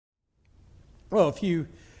Well, if you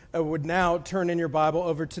would now turn in your Bible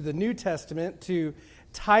over to the New Testament, to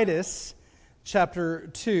Titus chapter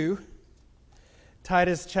 2.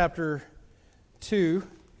 Titus chapter 2,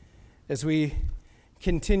 as we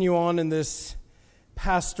continue on in this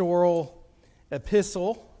pastoral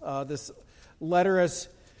epistle, this letter as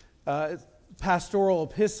pastoral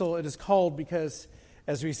epistle, it is called because,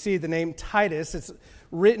 as we see the name Titus, it's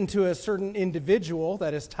written to a certain individual,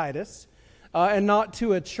 that is Titus, and not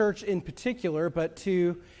to a church in particular, but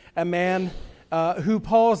to a man who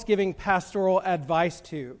Paul is giving pastoral advice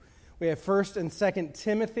to. We have 1st and 2nd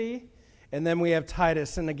Timothy, and then we have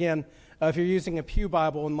Titus. And again, if you're using a Pew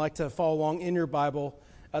Bible and like to follow along in your Bible,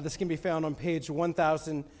 this can be found on page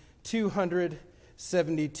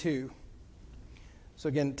 1272. So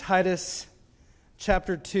again, Titus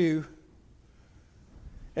chapter 2.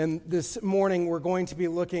 And this morning we're going to be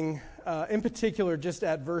looking in particular just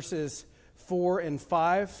at verses 4 and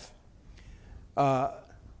 5.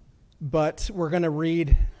 But we're going to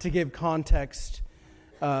read, to give context,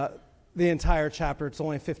 the entire chapter. It's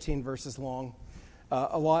only 15 verses long.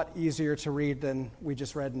 A lot easier to read than we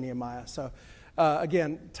just read in Nehemiah. So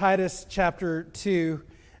again, Titus chapter 2.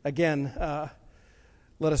 Again,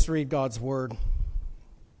 let us read God's word.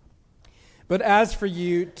 But as for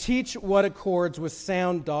you, teach what accords with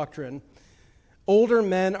sound doctrine. Older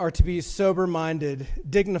men are to be sober-minded,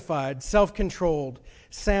 dignified, self-controlled,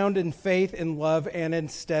 sound in faith, in love, and in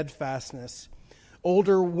steadfastness.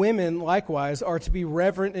 Older women, likewise, are to be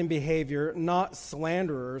reverent in behavior, not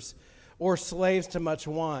slanderers or slaves to much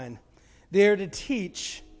wine. They are to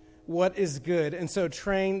teach what is good, and so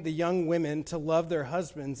train the young women to love their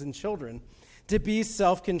husbands and children, to be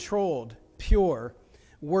self-controlled, pure,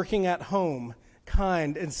 working at home,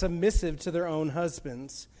 kind, and submissive to their own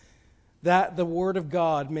husbands, that the word of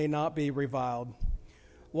God may not be reviled.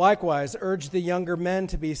 Likewise, urge the younger men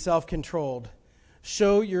to be self-controlled.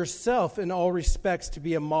 Show yourself in all respects to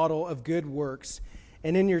be a model of good works,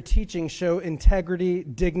 and in your teaching show integrity,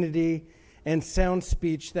 dignity, and sound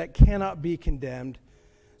speech that cannot be condemned,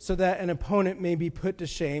 so that an opponent may be put to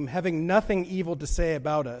shame, having nothing evil to say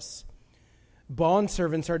about us.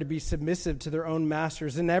 Bondservants are to be submissive to their own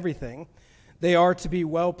masters in everything. They are to be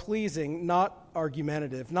well-pleasing, not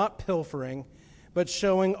argumentative, not pilfering, but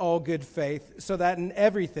showing all good faith, so that in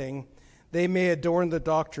everything they may adorn the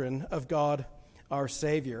doctrine of God our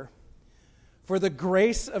Savior. For the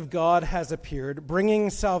grace of God has appeared, bringing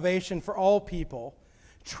salvation for all people,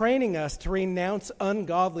 training us to renounce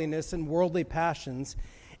ungodliness and worldly passions,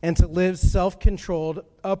 and to live self-controlled,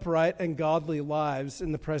 upright, and godly lives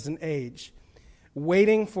in the present age,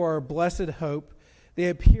 waiting for our blessed hope, the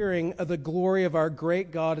appearing of the glory of our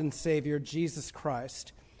great God and Savior, Jesus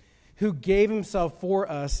Christ, who gave himself for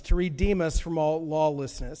us to redeem us from all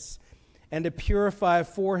lawlessness, and to purify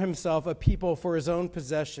for himself a people for his own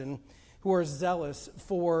possession, who are zealous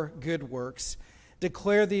for good works.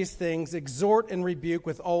 Declare these things, exhort and rebuke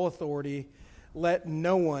with all authority. Let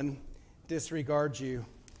no one disregard you.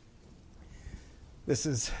 This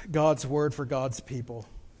is God's word for God's people.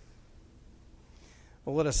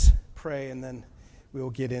 Well, let us pray, and then we will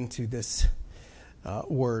get into this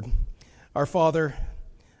word. Our Father,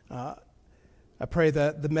 I pray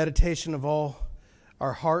that the meditation of all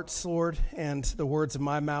our hearts, Lord, and the words of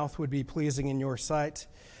my mouth would be pleasing in your sight.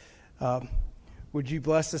 Would you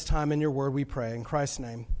bless this time in your word, we pray. In Christ's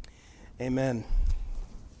name, amen.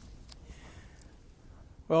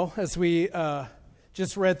 Well, as we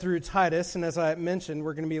just read through Titus, and as I mentioned,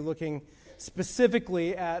 we're going to be looking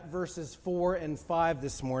specifically at verses 4 and 5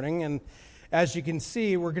 this morning. And as you can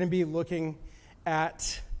see, we're going to be looking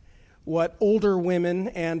at what older women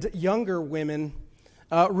and younger women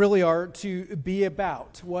really are to be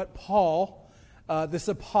about. What Paul, this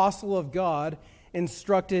apostle of God,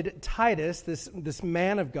 instructed Titus, this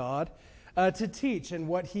man of God, to teach, and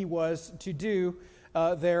what he was to do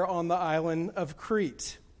there on the island of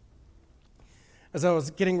Crete. As I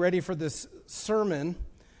was getting ready for this sermon,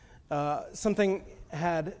 something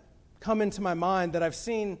had come into my mind that I've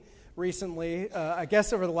seen recently, I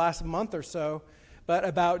guess over the last month or so, but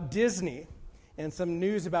about Disney, and some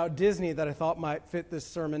news about Disney that I thought might fit this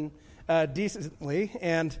sermon decently.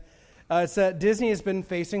 And it's that Disney has been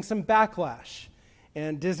facing some backlash,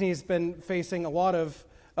 and Disney has been facing a lot of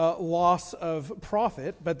loss of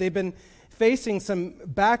profit, but they've been facing some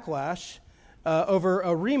backlash over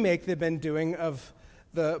a remake they've been doing of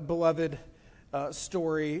the beloved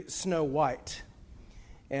story Snow White.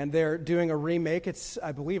 And they're doing a remake. It's,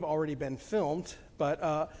 I believe, already been filmed,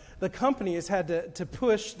 but the company has had to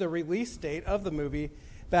push the release date of the movie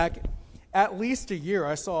back at least a year.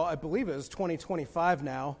 I believe it was 2025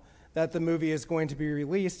 now, that the movie is going to be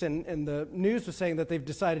released, and the news was saying that they've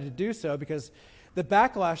decided to do so because the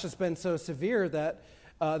backlash has been so severe that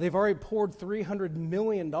they've already poured $300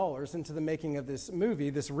 million into the making of this movie,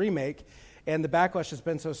 this remake, and the backlash has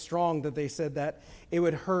been so strong that they said that it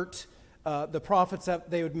would hurt the profits that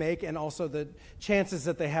they would make and also the chances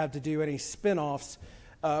that they have to do any spin-offs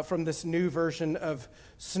from this new version of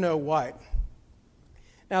Snow White.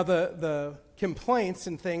 Now, the complaints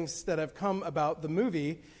and things that have come about the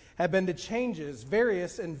movie have been the changes,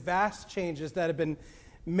 various and vast changes that have been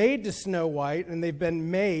made to Snow White, and they've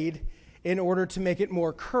been made in order to make it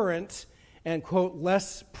more current and, quote,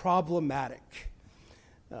 less problematic.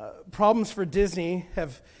 Problems for Disney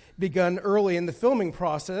have begun early in the filming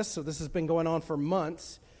process, so this has been going on for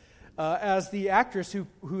months, as the actress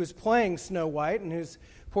who is playing Snow White and who's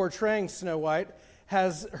portraying Snow White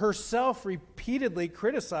has herself repeatedly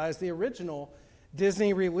criticized the original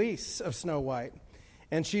Disney release of Snow White.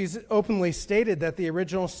 And she's openly stated that the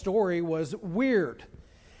original story was weird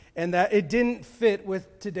and that it didn't fit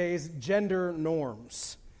with today's gender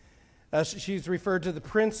norms. She's referred to the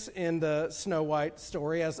prince in the Snow White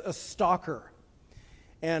story as a stalker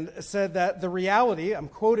and said that the reality, I'm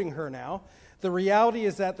quoting her now, the reality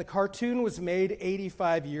is that the cartoon was made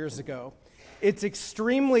 85 years ago. It's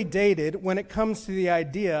extremely dated when it comes to the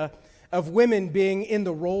idea of women being in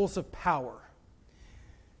the roles of power.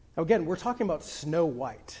 Now, again, we're talking about Snow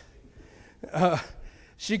White.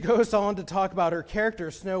 She goes on to talk about her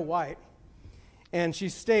character, Snow White, and she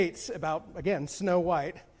states about, again, Snow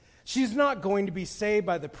White, she's not going to be saved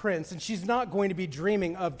by the prince, and she's not going to be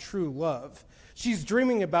dreaming of true love. She's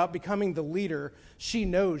dreaming about becoming the leader she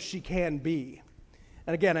knows she can be.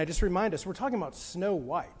 And again, I just remind us, we're talking about Snow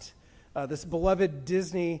White, this beloved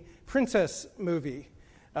Disney princess movie.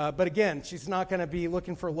 But again, she's not going to be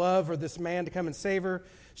looking for love or this man to come and save her.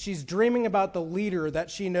 She's dreaming about the leader that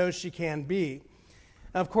she knows she can be.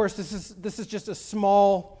 Now, of course, this is just a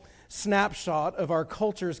small snapshot of our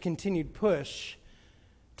culture's continued push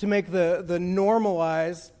to make the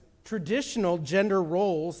normalized, traditional gender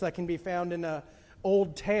roles that can be found in an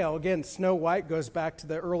old tale. Again, Snow White goes back to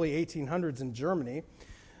the early 1800s in Germany.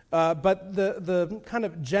 But the kind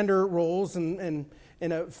of gender roles in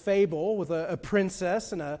a fable with a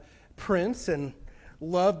princess and a prince and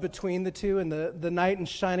love between the two and the knight in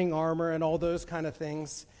shining armor and all those kind of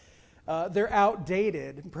things, they're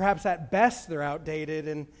outdated. Perhaps at best they're outdated,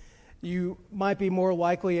 and you might be more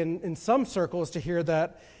likely in some circles to hear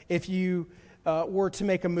that if you were to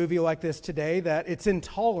make a movie like this today, that it's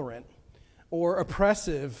intolerant or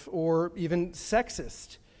oppressive or even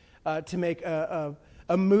sexist to make a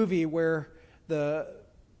movie where the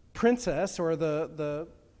princess or the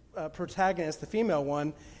protagonist, the female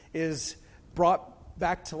one, is brought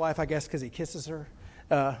back to life, I guess, because he kisses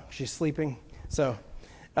her. She's sleeping. So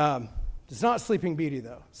it's not Sleeping Beauty,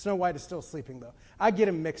 though. Snow White is still sleeping, though. I get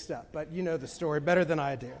them mixed up, but you know the story better than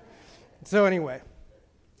I do. So anyway,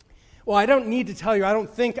 well, I don't need to tell you, I don't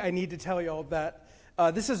think I need to tell you all that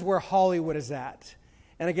this is where Hollywood is at.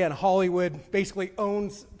 And again, Hollywood basically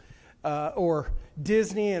owns, or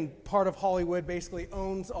Disney and part of Hollywood basically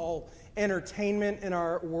owns all entertainment in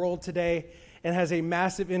our world today and has a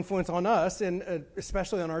massive influence on us and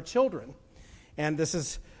especially on our children. And this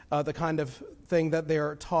is the kind of thing that they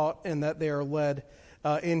are taught and that they are led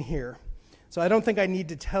in here. So I don't think I need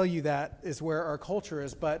to tell you that is where our culture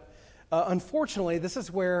is, but unfortunately, this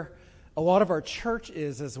is where a lot of our church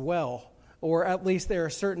is as well, or at least there are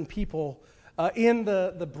certain people in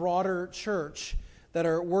the broader church that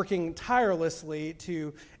are working tirelessly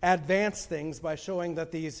to advance things by showing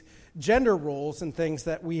that these gender roles and things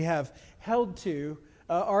that we have held to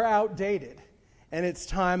are outdated. And it's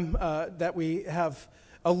time that we have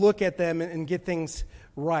a look at them and get things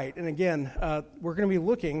right. And again, we're going to be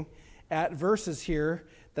looking at verses here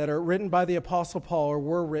that are written by the Apostle Paul, or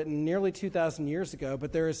were written nearly 2,000 years ago,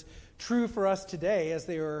 but they're as true for us today as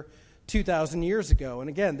they were 2,000 years ago. And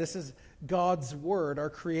again, this is God's Word, our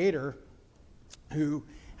Creator, who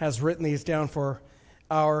has written these down for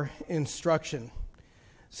our instruction.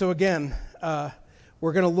 So again,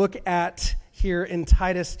 we're going to look at here in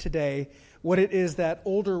Titus today what it is that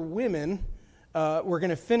older women, we're going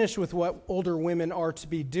to finish with what older women are to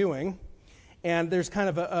be doing. And there's kind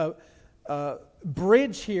of a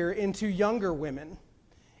bridge here into younger women.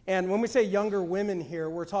 And when we say younger women here,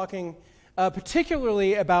 we're talking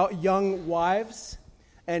particularly about young wives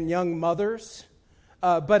and young mothers.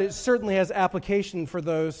 But it certainly has application for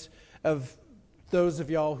those of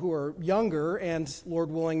y'all who are younger, and Lord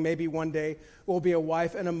willing, maybe one day will be a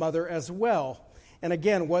wife and a mother as well. And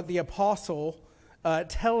again, what the apostle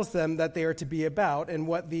tells them that they are to be about, and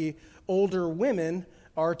what the older women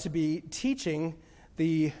are to be teaching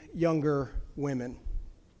the younger women.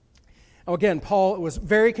 Now again, Paul was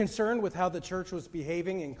very concerned with how the church was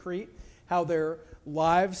behaving in Crete, how their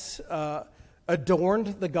lives adorned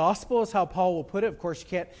the gospel, is how Paul will put it. Of course, you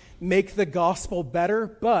can't make the gospel better,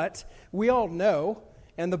 but we all know,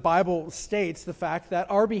 and the Bible states the fact that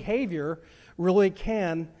our behavior really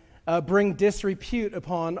can bring disrepute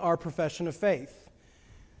upon our profession of faith.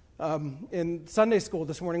 In Sunday school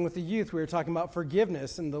this morning with the youth, we were talking about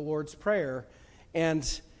forgiveness in the Lord's Prayer,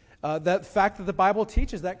 and that fact that the Bible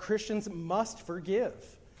teaches that Christians must forgive.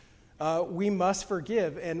 We must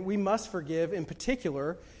forgive, and we must forgive in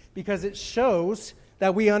particular because it shows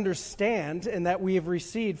that we understand and that we have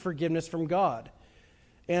received forgiveness from God.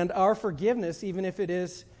 And our forgiveness, even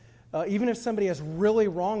if somebody has really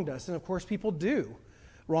wronged us, and of course people do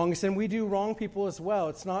wrong us, and we do wrong people as well.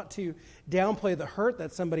 It's not to downplay the hurt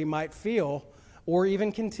that somebody might feel or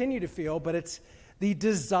even continue to feel, but it's the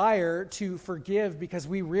desire to forgive because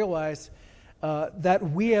we realize that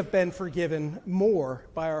we have been forgiven more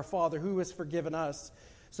by our Father who has forgiven us.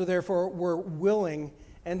 So therefore, we're willing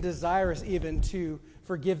and desirous even to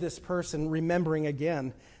forgive this person, remembering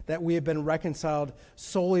again that we have been reconciled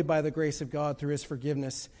solely by the grace of God through his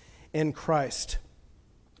forgiveness in Christ.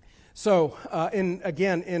 So, in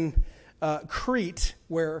Crete,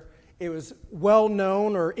 where it was well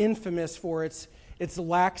known or infamous for its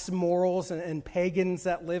lax morals and pagans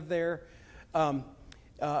that live there,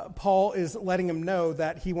 Paul is letting them know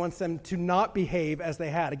that he wants them to not behave as they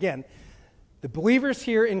had. Again, the believers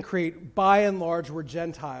here in Crete, by and large, were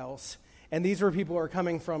Gentiles. And these were people who are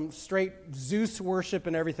coming from straight Zeus worship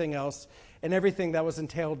and everything else, and everything that was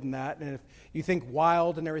entailed in that. And if you think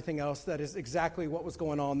wild and everything else, that is exactly what was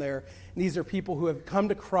going on there. And these are people who have come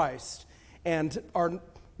to Christ and are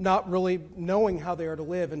not really knowing how they are to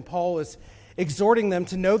live. And Paul is exhorting them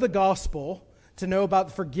to know the gospel, to know about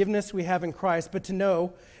the forgiveness we have in Christ, but to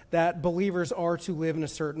know that believers are to live in a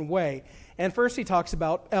certain way. And first he talks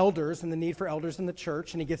about elders and the need for elders in the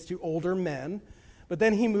church, and he gets to older men. But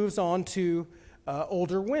then he moves on to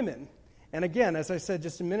older women. And again, as I said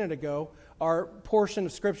just a minute ago, our portion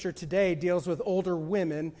of Scripture today deals with older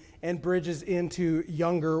women and bridges into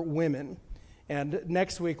younger women. And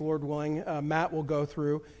next week, Lord willing, Matt will go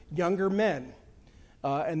through younger men.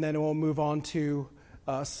 And then we'll move on to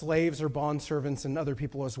slaves or bondservants and other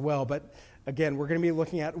people as well. But again, we're going to be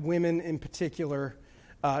looking at women in particular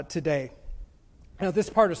today. Now,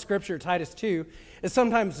 this part of Scripture, Titus 2, is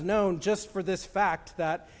sometimes known just for this fact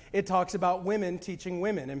that it talks about women teaching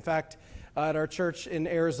women. In fact, at our church in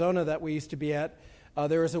Arizona that we used to be at,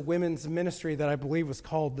 there was a women's ministry that I believe was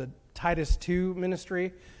called the Titus 2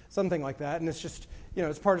 ministry, something like that. And it's just,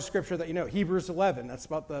 it's part of Scripture that Hebrews 11, that's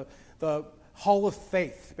about the hall of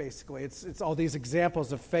faith, basically. It's all these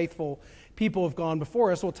examples of faithful people have gone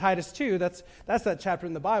before us. Well, Titus 2, that's that chapter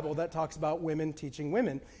in the Bible that talks about women teaching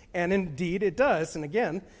women. And indeed it does. And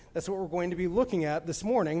again, that's what we're going to be looking at this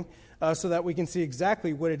morning so that we can see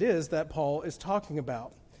exactly what it is that Paul is talking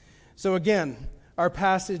about. So again, our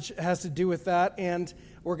passage has to do with that, and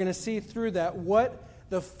we're going to see through that what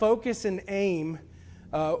the focus and aim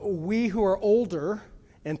we who are older,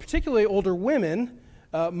 and particularly older women,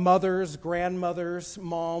 mothers, grandmothers,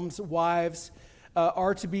 moms, wives,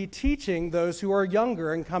 are to be teaching those who are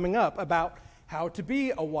younger and coming up about how to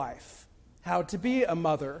be a wife, how to be a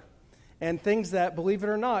mother, and things that, believe it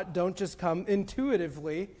or not, don't just come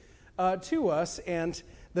intuitively to us, and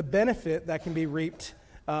the benefit that can be reaped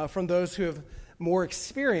from those who have more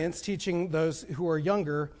experience teaching those who are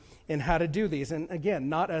younger in how to do these. And again,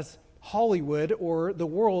 not as Hollywood or the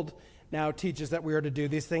world now teaches that we are to do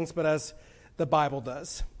these things, but as the Bible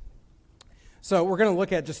does. So we're going to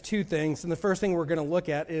look at just two things, and the first thing we're going to look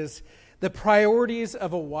at is the priorities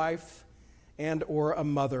of a wife and or a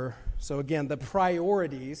mother. So again, the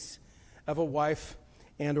priorities of a wife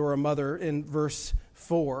and or a mother in verse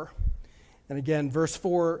 4. And again, verse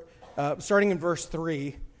 4, starting in verse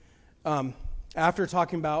 3, after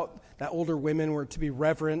talking about that older women were to be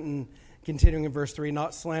reverent, and continuing in verse 3,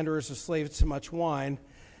 not slanderers or slaves to much wine,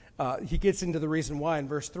 he gets into the reason why in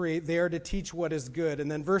verse 3. They are to teach what is good.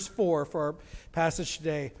 And then verse 4 for our passage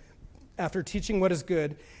today, after teaching what is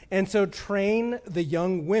good, and so train the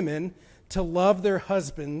young women to love their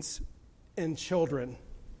husbands and children.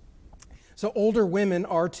 So older women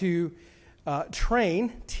are to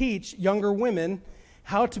teach younger women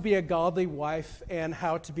how to be a godly wife and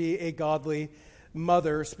how to be a godly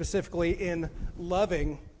mother, specifically in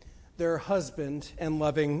loving their husband and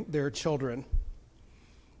loving their children.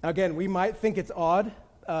 Now again, we might think it's odd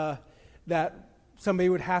that somebody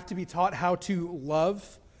would have to be taught how to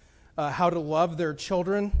love their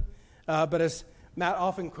children, but as Matt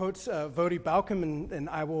often quotes Voddie Baucham, and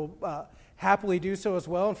I will happily do so as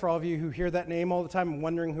well. And for all of you who hear that name all the time and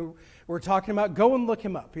wondering who we're talking about, go and look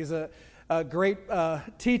him up. He's a great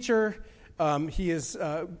teacher. He is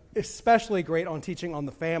especially great on teaching on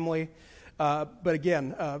the family. But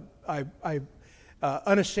again, I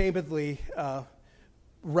unashamedly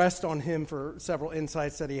rest on him for several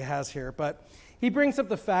insights that he has here. But he brings up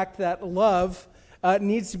the fact that love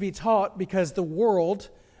needs to be taught because the world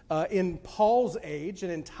in Paul's age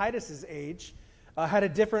and in Titus's age had a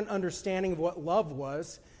different understanding of what love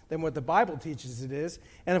was than what the Bible teaches it is.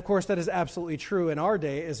 And of course, that is absolutely true in our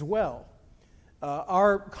day as well.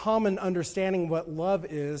 Our common understanding of what love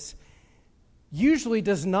is usually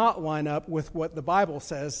does not line up with what the Bible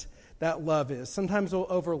says that love is. Sometimes it'll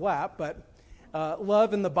overlap, but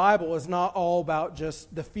love in the Bible is not all about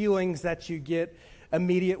just the feelings that you get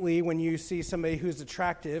immediately when you see somebody who's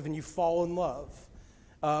attractive and you fall in love.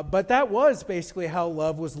 But that was basically how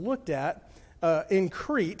love was looked at in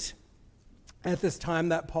Crete at this time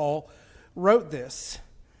that Paul wrote this.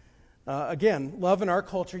 Again, love in our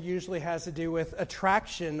culture usually has to do with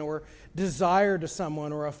attraction or desire to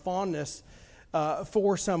someone or a fondness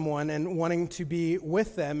for someone and wanting to be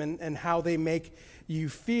with them and how they make you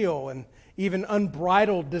feel, and even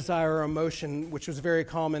unbridled desire or emotion, which was very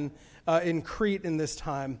common in Crete in this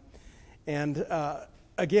time. And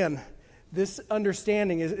again, this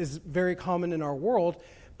understanding is very common in our world,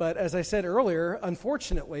 but as I said earlier,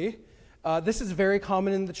 unfortunately, this is very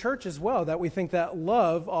common in the church as well, that we think that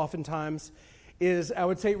love oftentimes is, I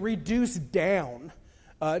would say, reduced down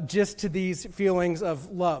just to these feelings of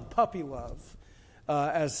love, puppy love,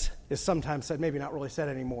 as is sometimes said, maybe not really said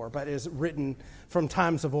anymore, but is written from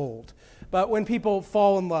times of old. But when people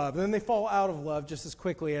fall in love, then they fall out of love just as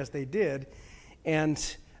quickly as they did. And,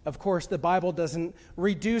 of course, the Bible doesn't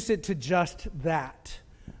reduce it to just that.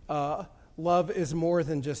 Love is more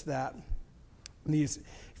than just that, these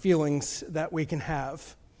feelings that we can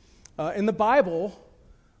have. In the Bible,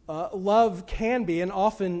 love can be and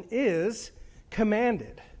often is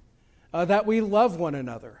commanded, that we love one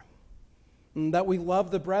another, that we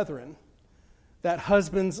love the brethren, that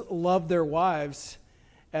husbands love their wives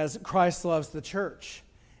as Christ loves the church.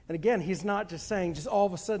 And again, he's not just saying just all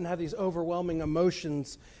of a sudden have these overwhelming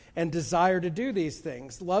emotions and desire to do these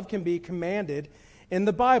things. Love can be commanded in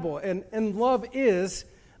the Bible, and love is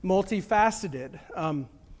multifaceted.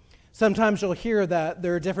 Sometimes you'll hear that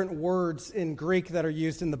there are different words in Greek that are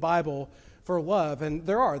used in the Bible for love, and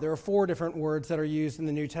there are 4 different words that are used in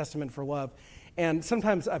the New Testament for love. And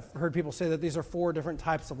sometimes I've heard people say that these are 4 different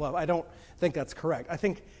types of love. I don't think that's correct. I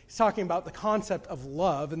think he's talking about the concept of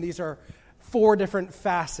love, and these are 4 different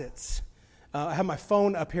facets. I have my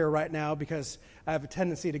phone up here right now because I have a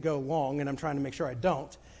tendency to go long, and I'm trying to make sure I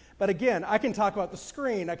don't. But again, I can talk about the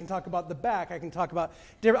screen, I can talk about the back, I can talk about...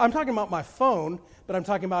 I'm talking about my phone, but I'm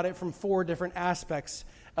talking about it from 4 different aspects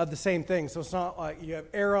of the same thing. So it's not like you have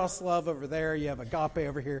eros love over there, you have agape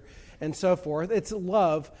over here, and so forth. It's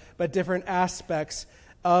love, but different aspects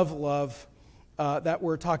of love that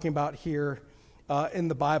we're talking about here in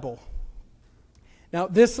the Bible. Now,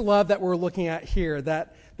 this love that we're looking at here,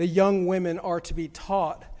 that the young women are to be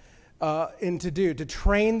taught to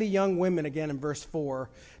train the young women, again in verse 4,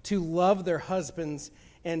 to love their husbands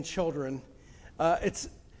and children. It's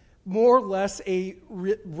more or less a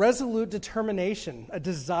resolute determination, a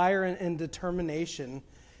desire and determination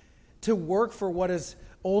to work for what is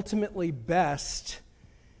ultimately best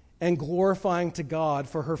and glorifying to God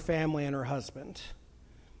for her family and her husband.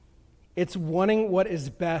 It's wanting what is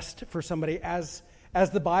best for somebody as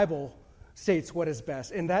the Bible states what is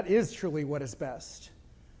best, and that is truly what is best.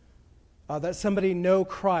 That somebody know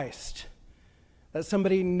Christ, that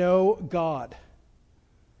somebody know God.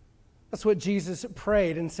 That's what Jesus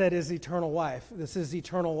prayed and said is eternal life. This is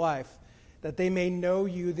eternal life, that they may know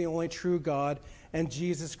you, the only true God, and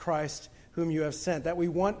Jesus Christ, whom you have sent. That we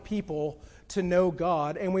want people to know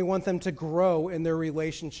God, and we want them to grow in their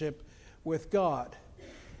relationship with God.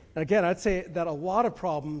 And again, I'd say that a lot of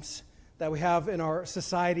problems that we have in our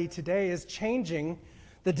society today is changing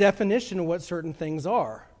the definition of what certain things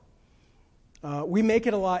are. We make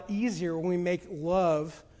it a lot easier when we make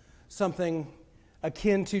love something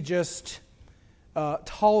akin to just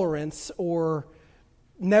tolerance or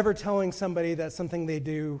never telling somebody that something they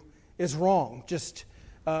do is wrong, just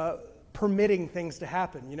permitting things to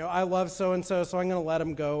happen. You know, I love so-and-so, so I'm going to let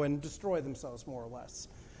them go and destroy themselves, more or less.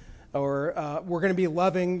 Or we're going to be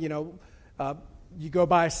loving, you go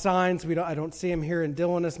by signs. I don't see them here in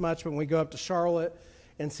Dillon as much, but when we go up to Charlotte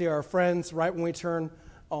and see our friends, right when we turn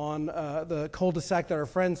on the cul-de-sac that our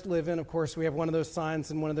friends live in, of course, we have one of those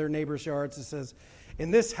signs in one of their neighbors' yards that says, in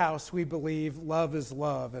this house we believe love is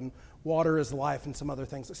love and water is life and some other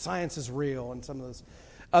things. Science is real and some of those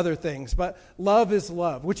other things. But love is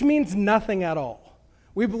love, which means nothing at all.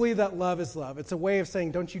 We believe that love is love. It's a way of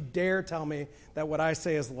saying, don't you dare tell me that what I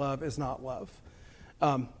say is not love.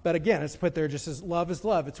 But again, it's put there just as love is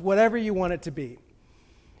love. It's whatever you want it to be.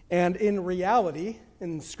 And in reality,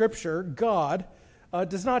 in Scripture, God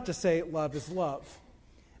does not just say love is love.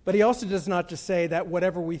 But he also does not just say that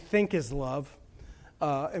whatever we think is love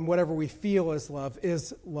and whatever we feel is love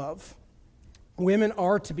is love. Women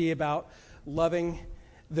are to be about loving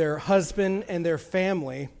their husband and their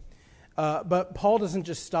family. But Paul doesn't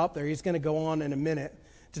just stop there. He's going to go on in a minute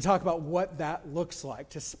to talk about what that looks like,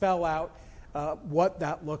 to spell out what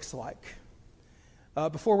that looks like.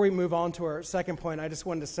 Before we move on to our second point, I just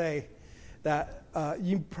wanted to say that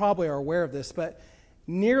you probably are aware of this, but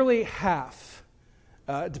nearly half,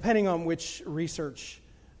 depending on which research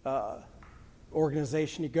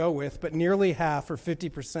organization you go with, but nearly half, or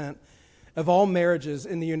 50%, of all marriages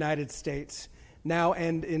in the United States now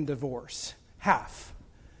end in divorce. Half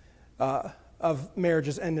of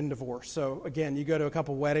marriages end in divorce. So again, you go to a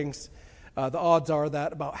couple weddings, the odds are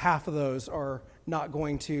that about half of those are not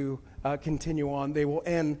going to continue on. They will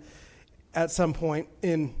end at some point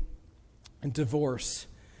in divorce.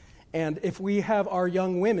 And if we have our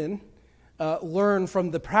young women learn from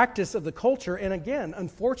the practice of the culture, and again,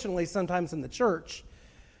 unfortunately, sometimes in the church,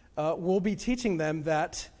 we'll be teaching them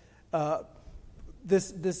that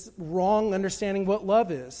this wrong understanding what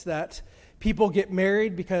love is, that people get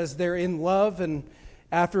married because they're in love, and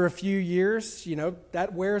after a few years,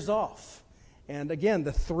 that wears off. And again,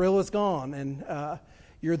 the thrill is gone, and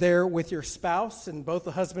you're there with your spouse, and both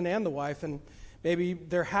the husband and the wife, and maybe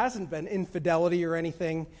there hasn't been infidelity or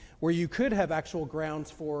anything where you could have actual grounds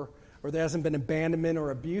for, or there hasn't been abandonment or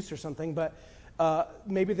abuse or something, but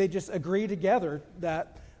maybe they just agree together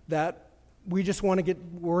that we just want to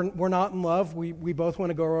we're not in love, we both want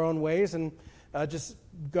to go our own ways, and just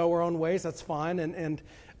go our own ways, that's fine. And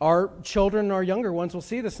our children, our younger ones, will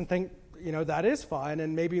see this and think, that is fine,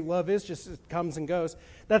 and maybe love is just, it comes and goes.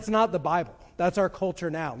 That's not the Bible. That's our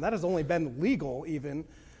culture now. And that has only been legal even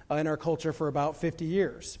in our culture for about 50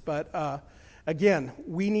 years. But again,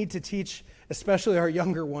 we need to teach, especially our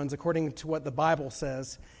younger ones, according to what the Bible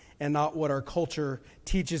says and not what our culture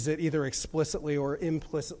teaches it either explicitly or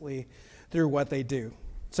implicitly through what they do.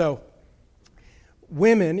 So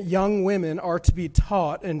young women are to be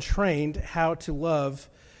taught and trained how to love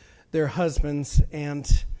their husbands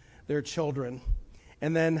and their children.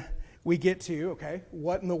 And then we get to, okay,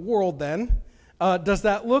 what in the world then does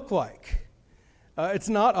that look like? It's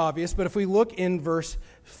not obvious, but if we look in verse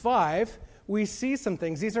 5, we see some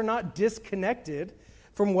things. These are not disconnected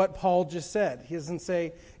from what Paul just said. He doesn't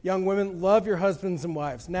say, young women, love your husbands and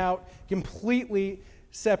wives. Now, completely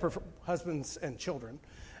separate from husbands and children.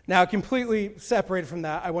 Now, completely separated from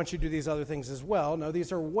that, I want you to do these other things as well. No,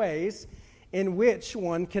 these are ways in which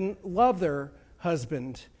one can love their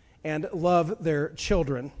husband and love their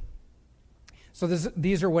children. So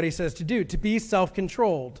these are what he says to do: to be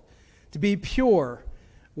self-controlled, to be pure,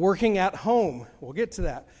 working at home. We'll get to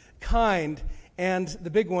that. Kind, and the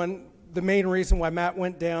big one, the main reason why Matt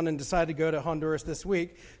went down and decided to go to Honduras this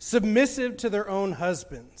week, submissive to their own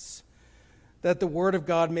husbands, that the word of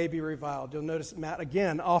God may be reviled. You'll notice Matt,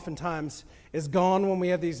 again, oftentimes is gone when we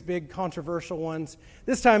have these big controversial ones.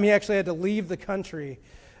 This time he actually had to leave the country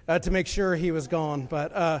to make sure he was gone.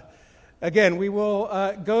 But again, we will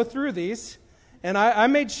go through these. And I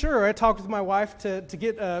made sure, I talked with my wife to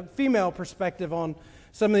get a female perspective on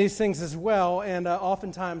some of these things as well, and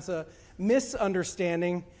oftentimes a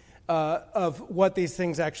misunderstanding of what these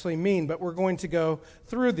things actually mean. But we're going to go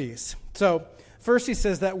through these. So first he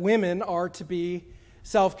says that women are to be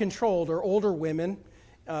self-controlled, or older women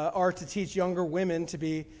are to teach younger women to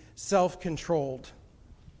be self-controlled.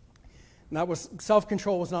 And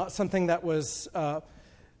self-control was not something that was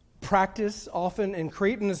practiced often in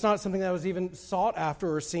Crete, and it's not something that was even sought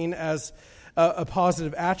after or seen as a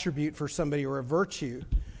positive attribute for somebody or a virtue.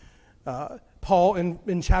 Paul,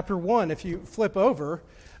 in chapter 1, if you flip over,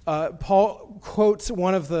 Paul quotes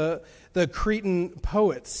one of the Cretan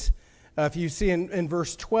poets. If you see in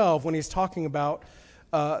verse 12, when he's talking about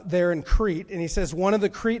there in Crete, and he says, one of the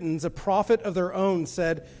Cretans, a prophet of their own,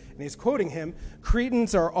 said, and he's quoting him,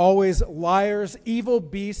 Cretans are always liars, evil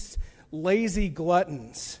beasts, lazy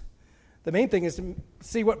gluttons. The main thing is to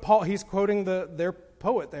see what he's quoting their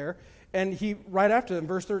poet there, and he, right after them,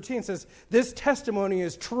 verse 13, says, this testimony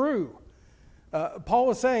is true.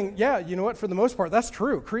 Paul is saying, yeah, you know what, for the most part, that's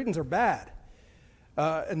true. Cretans are bad.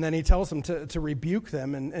 And then he tells them to rebuke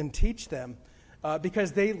them and teach them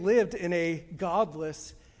because they lived in a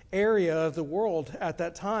godless area of the world at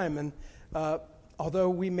that time. And although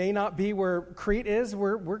we may not be where Crete is,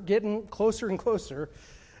 we're getting closer and closer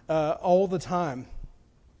all the time.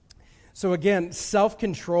 So again,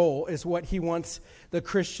 self-control is what he wants the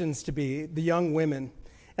Christians to be, the young women.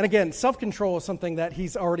 And again, self-control is something that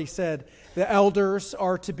he's already said the elders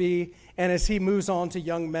are to be, and as he moves on to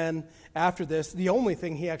young men after this, the only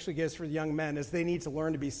thing he actually gives for the young men is they need to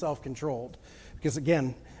learn to be self-controlled. Because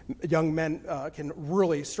again, young men can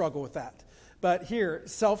really struggle with that. But here,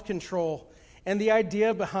 self-control, and the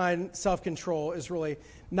idea behind self-control is really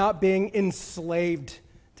not being enslaved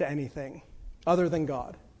to anything other than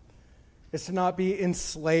God. It's to not be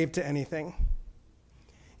enslaved to anything.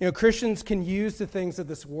 You know, Christians can use the things of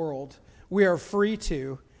this world. We are free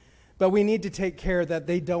to, but we need to take care that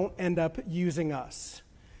they don't end up using us,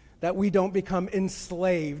 that we don't become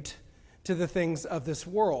enslaved to the things of this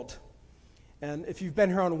world. And if you've been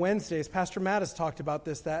here on Wednesdays, Pastor Matt has talked about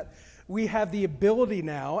this, that we have the ability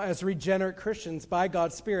now as regenerate Christians by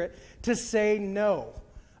God's Spirit to say no.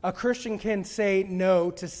 A Christian can say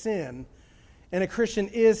no to sin. And a Christian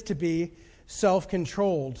is to be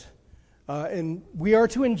self-controlled. And we are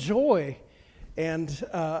to enjoy and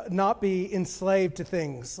not be enslaved to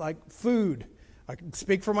things like food. I can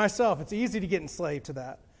speak for myself. It's easy to get enslaved to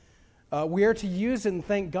that. We are to use it and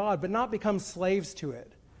thank God, but not become slaves to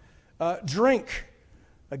it. Drink,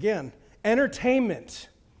 again, entertainment.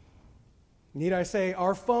 Need I say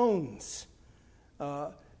our phones,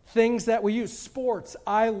 things that we use, sports.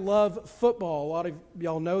 I love football. A lot of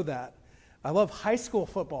y'all know that. I love high school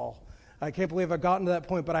football. I can't believe I've gotten to that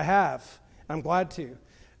point, but I have. I'm glad to.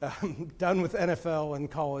 I'm done with NFL and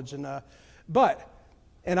college, and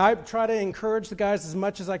I try to encourage the guys as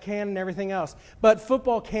much as I can and everything else. But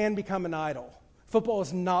football can become an idol. Football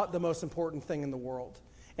is not the most important thing in the world,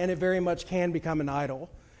 and it very much can become an idol.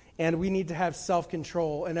 And we need to have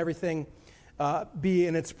self-control and everything be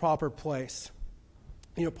in its proper place.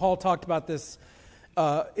 You know, Paul talked about this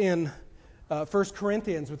in 1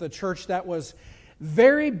 Corinthians with a church that was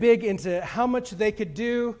very big into how much they could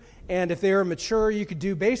do, and if they were mature, you could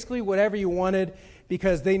do basically whatever you wanted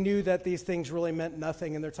because they knew that these things really meant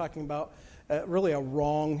nothing, and they're talking about really a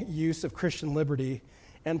wrong use of Christian liberty.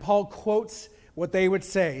 And Paul quotes what they would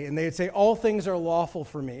say, and they would say, all things are lawful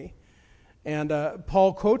for me. And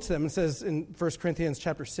Paul quotes them and says in 1 Corinthians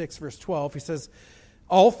chapter 6, verse 12, he says,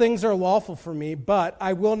 all things are lawful for me, but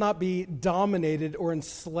I will not be dominated or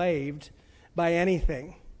enslaved by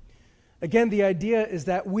anything. Again, the idea is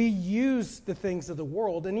that we use the things of the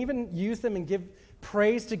world and even use them and give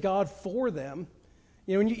praise to God for them.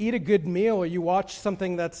 You know, when you eat a good meal or you watch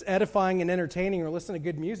something that's edifying and entertaining or listen to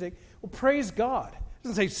good music, well, praise God. It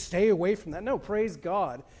doesn't say stay away from that. No, praise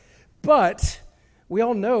God. But we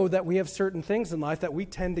all know that we have certain things in life that we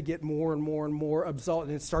tend to get more and more and more absorbed,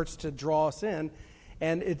 and it starts to draw us in.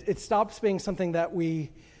 And it stops being something that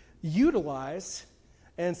we utilize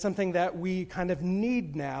and something that we kind of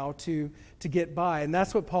need now to get by. And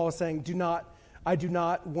that's what Paul is saying. I do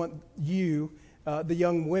not want you, the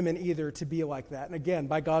young women either, to be like that. And again,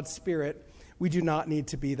 by God's Spirit, we do not need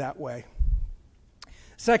to be that way.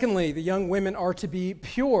 Secondly, the young women are to be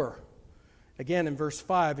pure. Again, in verse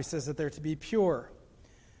 5, he says that they're to be pure.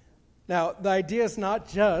 Now, the idea is not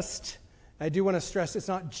just, I do want to stress, it's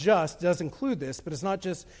not just, it does include this, but it's not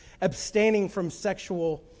just abstaining from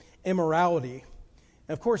sexual immorality.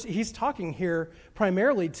 Of course, he's talking here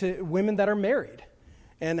primarily to women that are married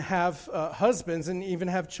and have husbands and even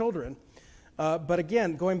have children. But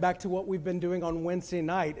again, going back to what we've been doing on Wednesday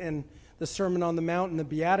night and the Sermon on the Mount and the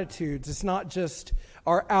Beatitudes, it's not just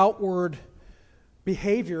our outward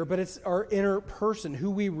behavior, but it's our inner person,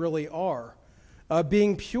 who we really are.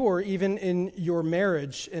 Being pure even in your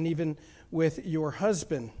marriage and even with your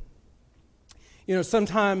husband. You know,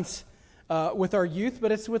 sometimes with our youth,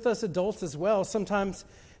 but it's with us adults as well. Sometimes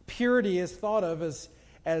purity is thought of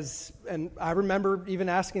as, and I remember even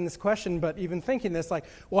asking this question, but even thinking this, like,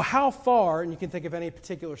 well, how far, and you can think of any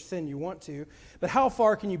particular sin you want to, but how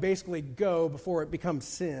far can you basically go before it becomes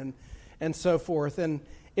sin and so forth? And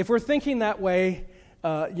if we're thinking that way,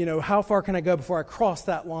 how far can I go before I cross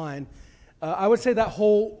that line? I would say that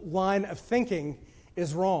whole line of thinking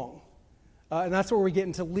is wrong. And that's where we get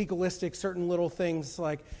into legalistic certain little things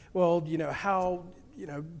like, well, how,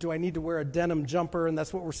 do I need to wear a denim jumper? And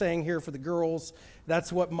that's what we're saying here for the girls.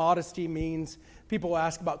 That's what modesty means. People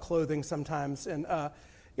ask about clothing sometimes. And,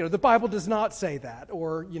 the Bible does not say that.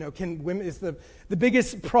 Or, can women, is the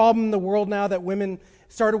biggest problem in the world now that women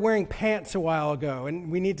started wearing pants a while ago,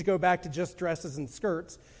 and we need to go back to just dresses and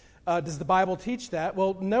skirts. Does the Bible teach that?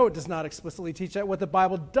 Well, no, it does not explicitly teach that. What the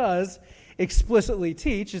Bible does explicitly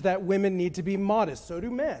teach is that women need to be modest. So do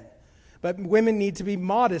men. But women need to be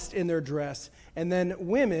modest in their dress. And then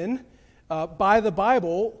women, by the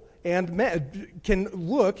Bible and men, can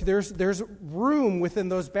look, there's room within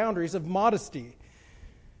those boundaries of modesty.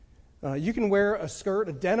 You can wear a skirt,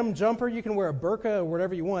 a denim jumper, you can wear a burqa or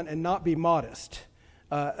whatever you want and not be modest.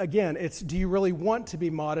 Again, it's do you really want to be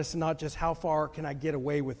modest and not just how far can I get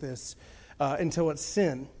away with this until it's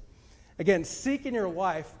sin. Again, seek in your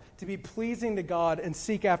life to be pleasing to God and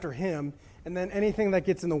seek after Him, and then anything that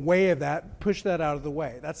gets in the way of that, push that out of the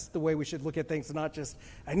way. That's the way we should look at things, and not just,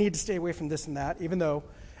 I need to stay away from this and that, even though,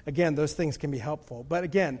 again, those things can be helpful. But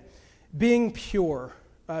again, being pure,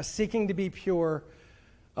 seeking to be pure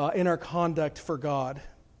in our conduct for God.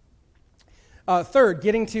 Third,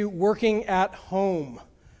 getting to working at home.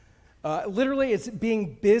 Literally, it's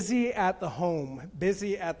being busy at the home.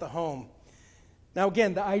 Busy at the home. Now,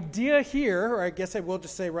 again, the idea here, or I guess I will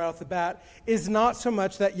just say right off the bat, is not so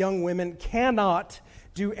much that young women cannot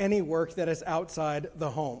do any work that is outside the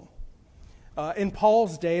home. In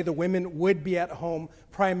Paul's day, the women would be at home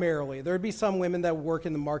primarily. There would be some women that would work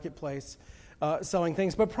in the marketplace selling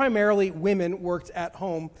things, but primarily women worked at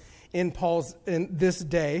home in this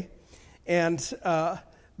day. And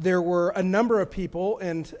there were a number of people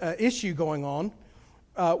and issue going on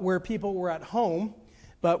where people were at home,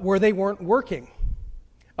 but where they weren't working,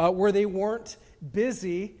 where they weren't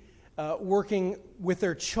busy working with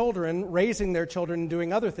their children, raising their children, and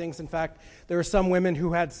doing other things. In fact, there were some women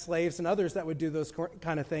who had slaves and others that would do those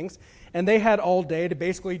kind of things, and they had all day to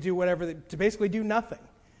basically do to basically do nothing.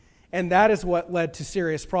 And that is what led to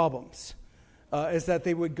serious problems. Is that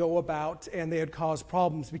they would go about and they would cause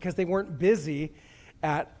problems because they weren't busy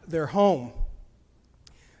at their home.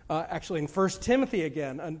 Actually, in 1 Timothy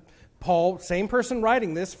again, and Paul, same person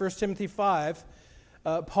writing this, 1 Timothy 5,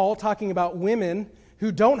 Paul talking about women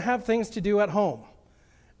who don't have things to do at home.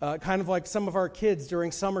 Kind of like some of our kids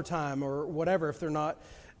during summertime or whatever, if they're not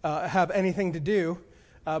have anything to do.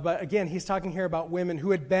 But again, he's talking here about women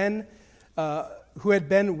who had been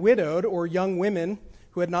widowed, or young women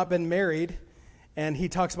who had not been married. And he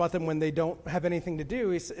talks about them when they don't have anything to do.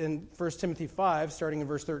 He's in 1 Timothy 5, starting in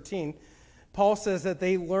verse 13. Paul says that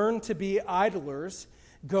they learn to be idlers,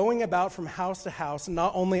 going about from house to house,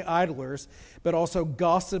 not only idlers, but also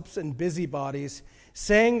gossips and busybodies,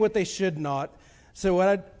 saying what they should not. So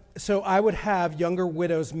I would have younger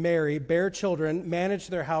widows marry, bear children, manage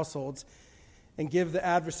their households, and give the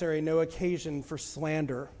adversary no occasion for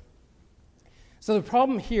slander. So the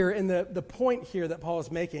problem here, and the point here that Paul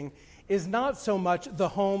is making, is not so much the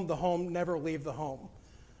home, never leave the home,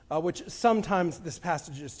 which sometimes this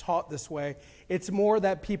passage is taught this way. It's more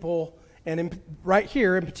that people, and right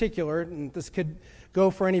here in particular, and this could go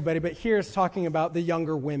for anybody, but here it's talking about the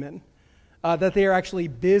younger women, that they are actually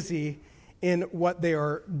busy in what they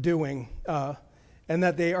are doing, and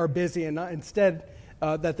that they are busy, and instead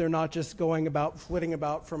that they're not just going about, flitting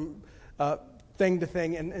about from thing to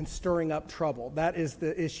thing and stirring up trouble. That is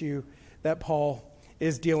the issue that Paul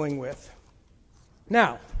is dealing with.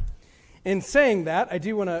 Now, in saying that, I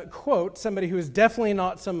do want to quote somebody who is definitely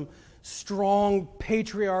not some strong,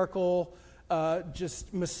 patriarchal,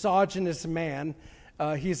 just misogynist man.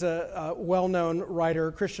 He's a well-known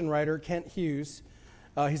writer, Christian writer, Kent Hughes.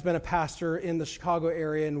 He's been a pastor in the Chicago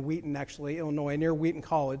area in Wheaton, actually, Illinois, near Wheaton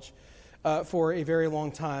College, for a very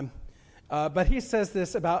long time. But he says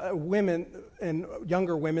this about women and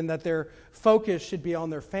younger women, that their focus should be on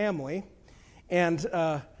their family. And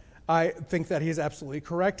I think that he's absolutely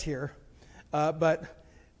correct here. But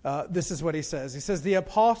this is what he says. He says, the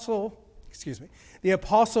apostle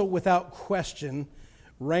without question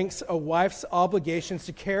ranks a wife's obligations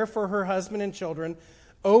to care for her husband and children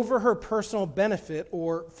over her personal benefit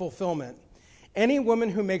or fulfillment. Any woman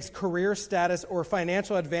who makes career status or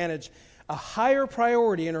financial advantage a higher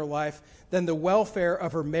priority in her life than the welfare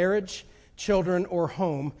of her marriage, children, or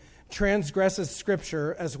home transgresses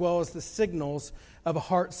Scripture as well as the signals of a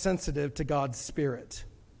heart sensitive to God's Spirit.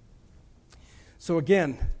 So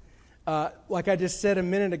again, like I just said a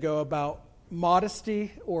minute ago about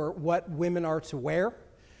modesty or what women are to wear,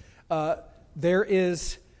 there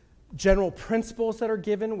is general principles that are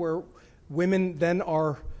given where women then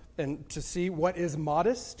are, and to see what is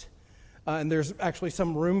modest. And there's actually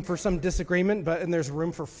some room for some disagreement, and there's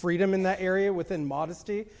room for freedom in that area within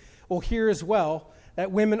modesty. Well, here as well,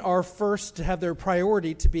 that women are first to have their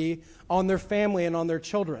priority to be on their family and on their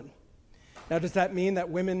children. Now, does that mean that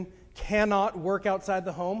women cannot work outside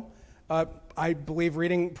the home? I believe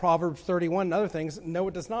reading Proverbs 31 and other things, no,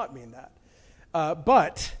 it does not mean that.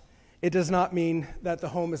 But It does not mean that the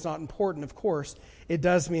home is not important, of course. It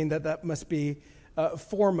does mean that that must be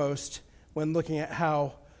foremost when looking at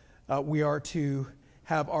how we are to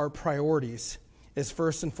have our priorities. Is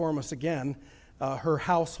first and foremost, again, her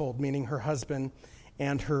household, meaning her husband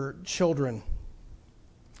and her children.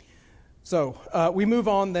 So we move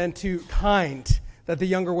on then to kind, that the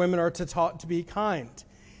younger women are taught to be kind.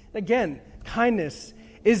 Again, kindness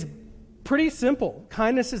is pretty simple.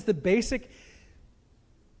 Kindness is the basic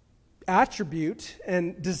attribute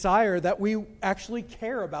and desire that we actually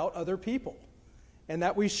care about other people, and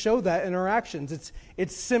that we show that in our actions.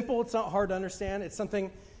 It's simple. It's not hard to understand. It's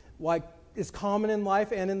something like is common in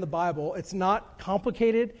life and in the Bible. It's not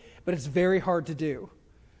complicated, but it's very hard to do.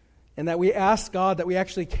 And that we ask God that we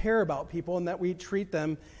actually care about people and that we treat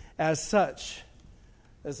them as such.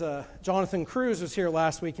 As Jonathan Cruz was here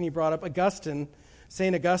last week, and he brought up Augustine,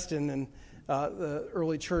 St. Augustine, and the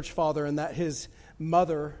early church father, and that his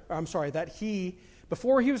mother, that he,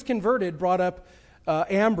 before he was converted, brought up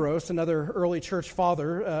Ambrose, another early church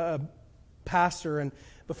father, a pastor, and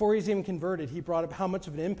before he was even converted, he brought up how much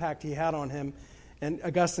of an impact he had on him. And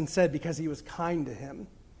Augustine said because he was kind to him.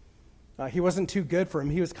 He wasn't too good for him.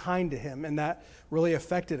 He was kind to him, and that really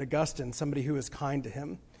affected Augustine, somebody who was kind to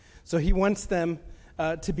him. So he wants them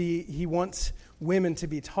he wants women to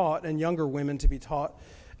be taught, and younger women to be taught,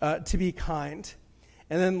 to be kind.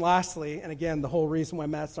 And then lastly, and again, the whole reason why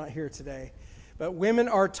Matt's not here today, but women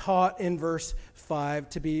are taught in verse 5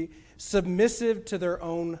 to be submissive to their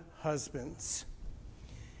own husbands.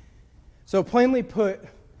 So plainly put,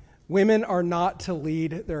 women are not to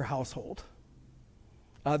lead their household.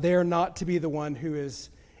 They are not to be the one who is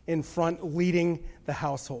in front leading the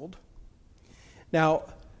household. Now,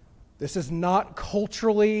 this is not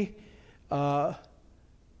culturally,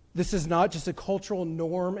 this is not just a cultural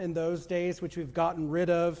norm in those days, which we've gotten rid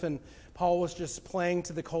of, and Paul was just playing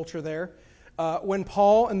to the culture there. When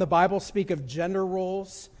Paul and the Bible speak of gender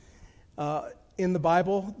roles in the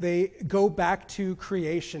Bible, they go back to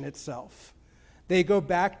creation itself. They go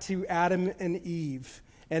back to Adam and Eve,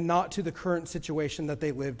 and not to the current situation that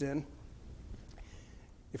they lived in.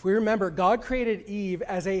 If we remember, God created Eve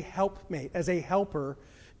as a helpmate, as a helper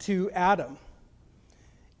to Adam.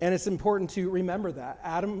 And it's important to remember that.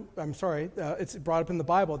 It's brought up in the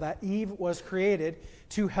Bible that Eve was created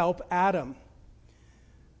to help Adam.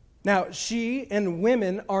 Now, she and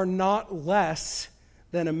women are not less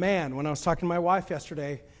than a man. When I was talking to my wife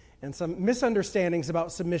yesterday, and some misunderstandings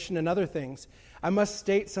about submission and other things, I must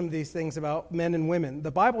state some of these things about men and women.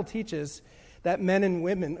 The Bible teaches that men and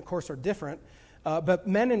women, of course, are different, but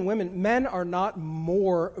men and women, men are not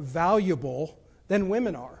more valuable than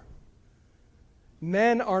women are.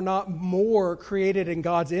 Men are not more created in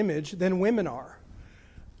God's image than women are.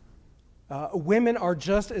 Women are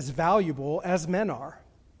just as valuable as men are.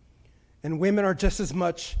 And women are just as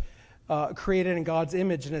much created in God's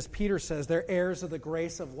image, and as Peter says, they're heirs of the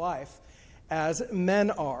grace of life as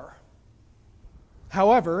men are.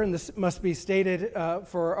 However, and this must be stated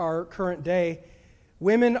for our current day,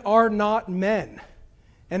 women are not men,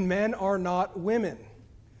 and men are not women.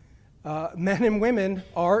 Men and women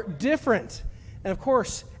are different. And of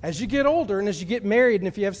course, as you get older and as you get married and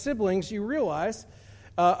if you have siblings, you realize,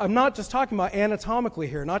 I'm not just talking about anatomically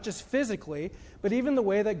here, not just physically, but even the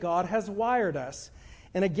way that God has wired us.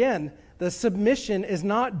 And again, the submission is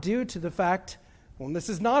not due to the fact, this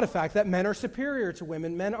is not a fact that men are superior to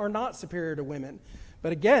women. Men are not superior to women.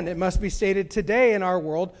 But again, it must be stated today in our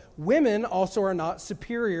world, women also are not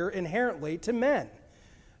superior inherently to men.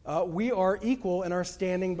 We are equal in our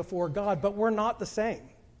standing before God, but we're not the same.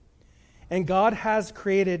 And God has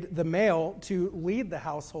created the male to lead the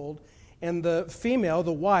household and the female,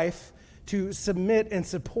 the wife, to submit and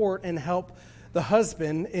support and help the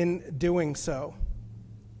husband in doing so.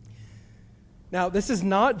 Now, this is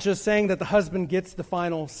not just saying that the husband gets the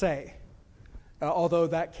final say, although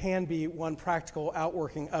that can be one practical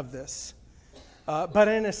outworking of this. But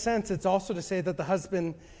in a sense, it's also to say that the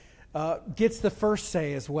husband gets the first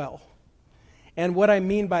say as well. And what I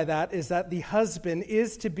mean by that is that the husband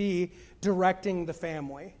is to be directing the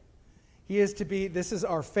family. He is to be, this is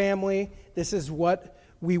our family, this is what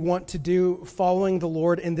we want to do, following the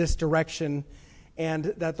Lord in this direction, and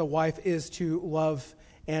that the wife is to love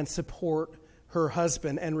and support her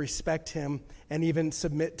husband and respect him and even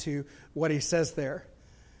submit to what he says there.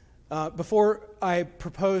 Before I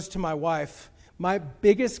proposed to my wife, my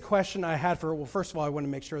biggest question I had for her, well, first of all, I wanted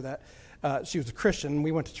to make sure that she was a Christian.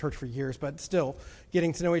 We went to church for years, but still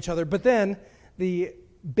getting to know each other. But then the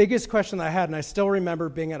biggest question I had, and I still remember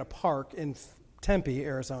being at a park in Tempe,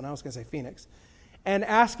 Arizona, I was going to say Phoenix, and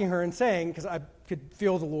asking her and saying, because I could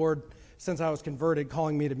feel the Lord since I was converted,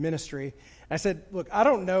 calling me to ministry. I said, look, I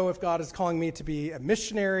don't know if God is calling me to be a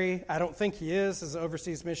missionary. I don't think he is as an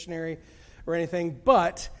overseas missionary or anything,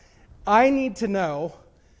 but I need to know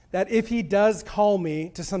that if he does call me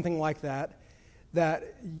to something like that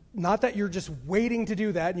not that you're just waiting to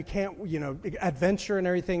do that and you can't, adventure and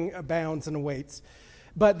everything abounds and awaits,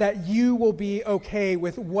 but that you will be okay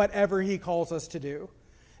with whatever he calls us to do.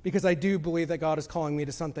 Because I do believe that God is calling me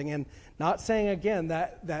to something. And not saying, again,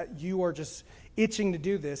 that you are just itching to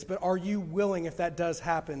do this, but are you willing, if that does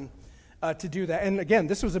happen, to do that? And again,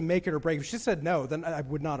 this was a make it or break. If she said no, then I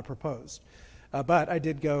would not have proposed. But I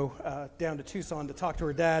did go down to Tucson to talk to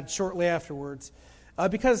her dad shortly afterwards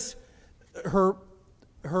because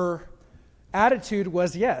her attitude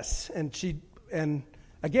was yes. And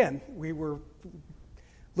again, we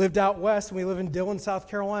lived out west, and we live in Dillon, South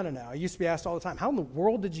Carolina now. I used to be asked all the time, how in the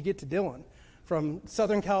world did you get to Dillon from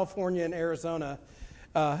Southern California and Arizona?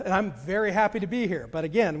 And I'm very happy to be here. But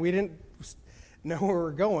again, we didn't know where we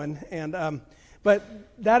were going. But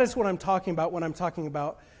that is what I'm talking about when I'm talking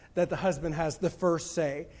about that the husband has the first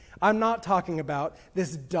say. I'm not talking about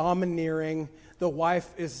this domineering, the wife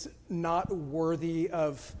is not worthy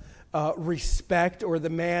of respect, or the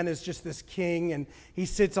man is just this king and he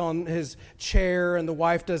sits on his chair and the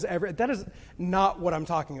wife does everything. That is not what I'm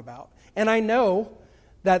talking about. And I know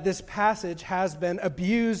that this passage has been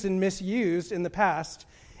abused and misused in the past,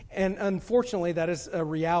 and unfortunately that is a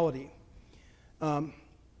reality.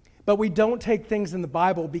 But we don't take things in the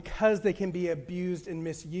Bible because they can be abused and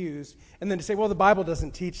misused, and then to say, well, the Bible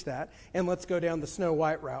doesn't teach that, and let's go down the Snow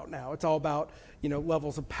White route now. It's all about,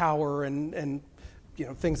 levels of power and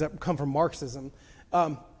things that come from Marxism.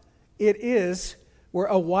 It is where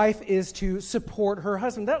a wife is to support her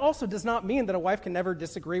husband. That also does not mean that a wife can never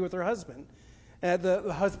disagree with her husband.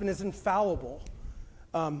 The husband is infallible.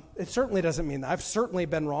 It certainly doesn't mean that. I've certainly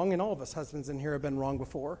been wrong, and all of us husbands in here have been wrong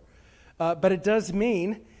before. But it does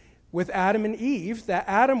mean with Adam and Eve that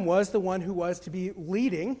Adam was the one who was to be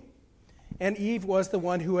leading, and Eve was the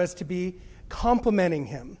one who was to be complementing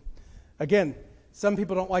him. Again, some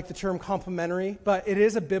people don't like the term complementary, but it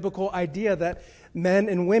is a biblical idea that men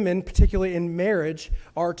and women, particularly in marriage,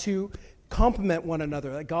 are to complement one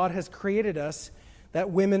another, that God has created us, that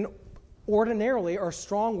women ordinarily are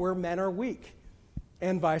strong where men are weak,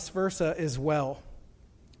 and vice versa as well.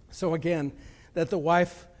 So again, that the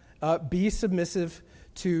wife be submissive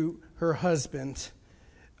to her husband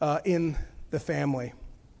in the family.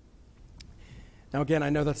 Now again, I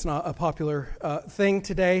know that's not a popular thing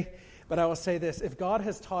today, but I will say this. If God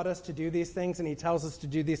has taught us to do these things and he tells us to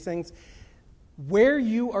do these things, where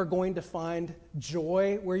you are going to find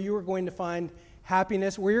joy, where you are going to find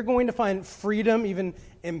happiness, where you're going to find freedom, even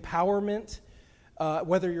empowerment,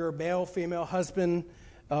 whether you're a male, female, husband,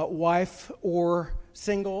 wife, or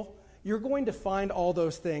single, you're going to find all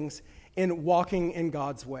those things in walking in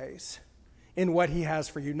God's ways, in what he has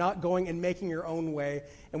for you, not going and making your own way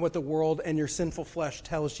and what the world and your sinful flesh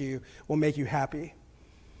tells you will make you happy.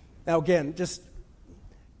 Now again, just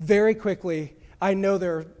very quickly, I know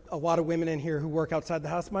there are a lot of women in here who work outside the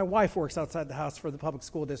house. My wife works outside the house for the public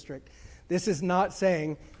school district. This is not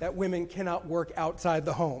saying that women cannot work outside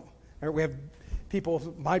the home. We have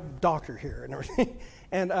people, my doctor here and everything,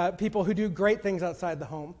 and people who do great things outside the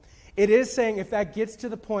home. It is saying if that gets to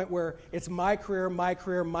the point where it's my career,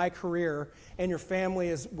 and your family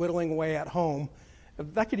is whittling away at home,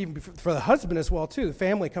 that could even be for the husband as well, too. The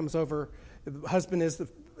family comes over, the husband is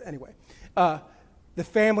anyway. The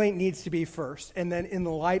family needs to be first, and then in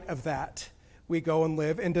the light of that, we go and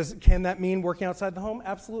live. And can that mean working outside the home?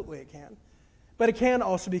 Absolutely it can. But it can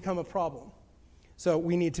also become a problem. So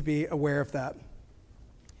we need to be aware of that.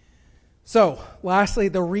 So, lastly,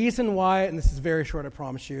 the reason why, and this is very short, I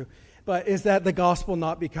promise you, but is that the gospel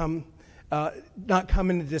not come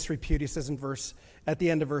into disrepute, he says at the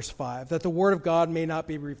end of verse 5, that the word of God may not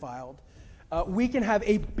be reviled. We can have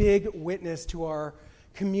a big witness to our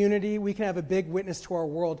community, we can have a big witness to our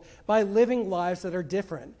world by living lives that are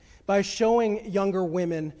different, by showing younger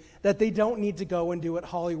women that they don't need to go and do what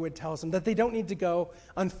Hollywood tells them, that they don't need to go,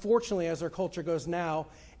 unfortunately, as our culture goes now,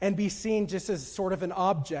 and be seen just as sort of an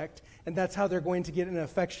object, and that's how they're going to get an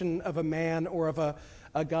affection of a man or of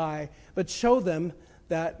a guy, but show them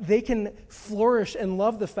that they can flourish and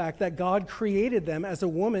love the fact that God created them as a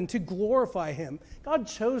woman to glorify him. God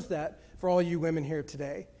chose that for all you women here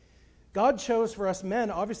today. God chose for us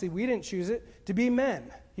men, obviously we didn't choose it, to be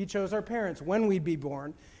men. He chose our parents when we'd be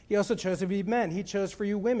born. He also chose to be men. He chose for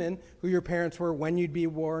you women who your parents were, when you'd be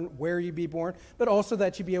born, where you'd be born, but also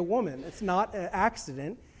that you be a woman. It's not an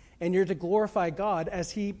accident, and you're to glorify God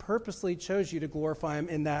as he purposely chose you to glorify him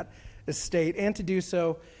in that estate, and to do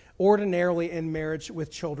so ordinarily in marriage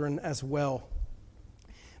with children as well.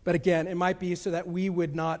 But again, it might be so that we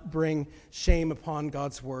would not bring shame upon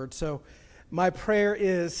God's word. So my prayer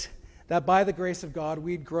is that by the grace of God,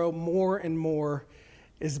 we'd grow more and more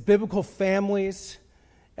as biblical families,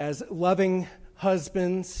 as loving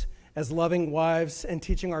husbands, as loving wives, and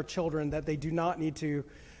teaching our children that they do not need to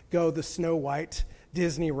go the Snow White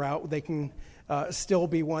Disney route. They can still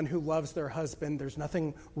be one who loves their husband. There's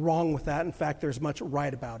nothing wrong with that. In fact, there's much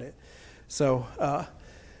right about it. So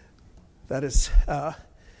that is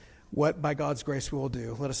what, by God's grace, we will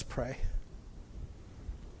do. Let us pray.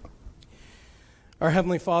 Our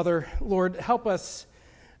Heavenly Father, Lord, help us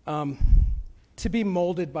to be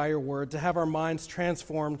molded by your word, to have our minds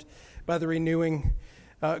transformed by the renewing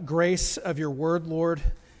grace of your word, Lord,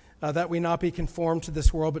 that we not be conformed to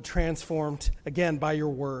this world, but transformed, again, by your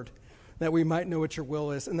word, that we might know what your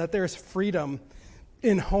will is, and that there's freedom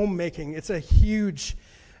in homemaking. It's a huge,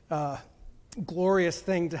 glorious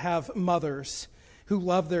thing to have mothers who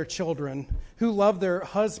love their children, who love their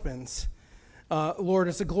husbands. Lord,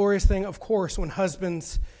 it's a glorious thing, of course, when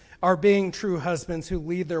husbands are being true husbands who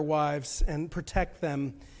lead their wives and protect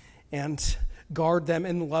them and guard them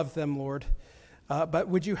and love them, Lord. But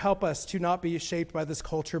would you help us to not be shaped by this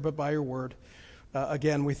culture, but by your word?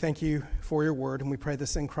 Again, we thank you for your word, and we pray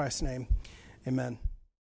this in Christ's name. Amen.